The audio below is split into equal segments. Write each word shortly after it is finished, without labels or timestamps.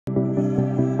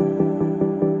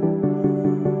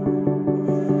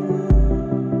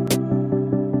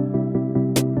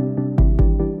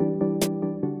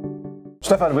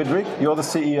Stephan Widrig, you're the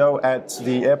CEO at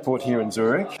the airport here in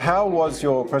Zurich. How was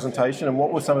your presentation and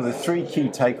what were some of the 3 key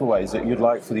takeaways that you'd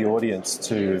like for the audience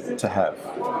to have?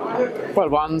 Well,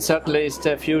 one certainly is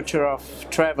the future of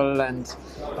travel, and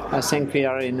I think we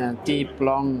are in a deep,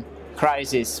 long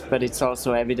crisis, but it's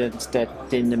also evident that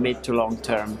in the mid to long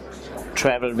term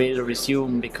travel will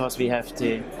resume because we have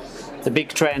the big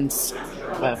trends,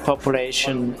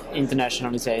 population,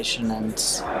 internationalization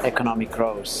and economic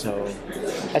growth. So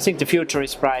I think the future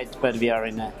is bright, but we are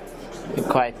in a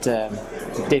quite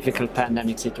difficult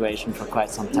pandemic situation for quite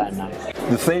some time now.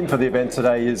 The theme for the event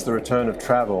today is the return of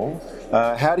travel.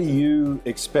 How do you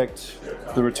expect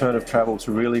the return of travel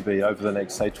to really be over the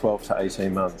next, say, 12 to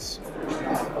 18 months?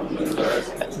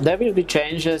 There will be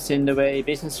changes in the way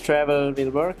business travel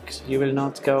will work. You will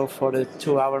not go for the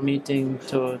 2-hour meeting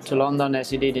to London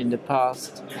as you did in the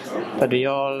past. But we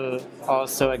all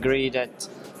also agree that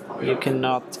you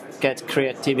cannot get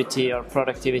creativity or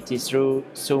productivity through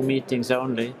Zoom meetings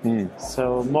only.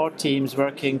 So more teams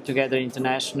working together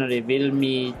internationally will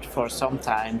meet for some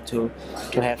time to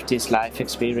have these live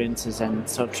experiences, and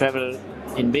so travel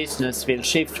in business will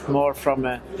shift more from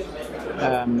a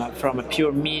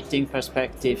pure meeting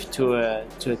perspective to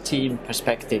a team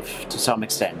perspective to some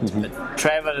extent. But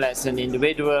travel as an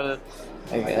individual,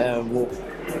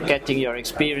 getting your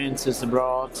experiences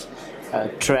abroad,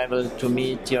 travel to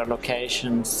meet your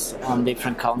locations on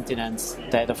different continents,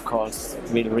 that of course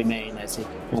will remain as it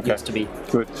needs to be.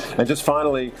 Good. And just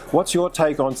finally, what's your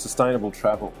take on sustainable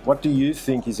travel? What do you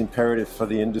think is imperative for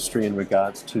the industry in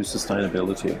regards to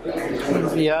sustainability?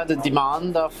 Yeah, the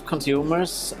demand of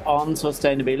consumers on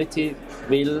sustainability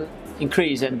will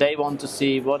increase, and they want to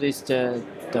see what is the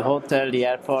hotel, the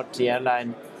airport, the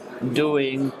airline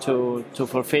doing to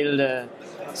fulfill the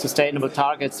sustainable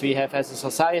targets we have as a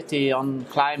society on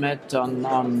climate,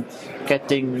 on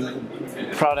getting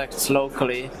products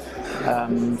locally.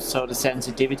 So the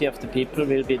sensitivity of the people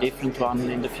will be a different one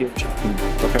in the future.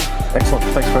 Okay, excellent.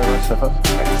 Thanks very much, Stephan.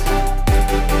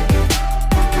 Thanks.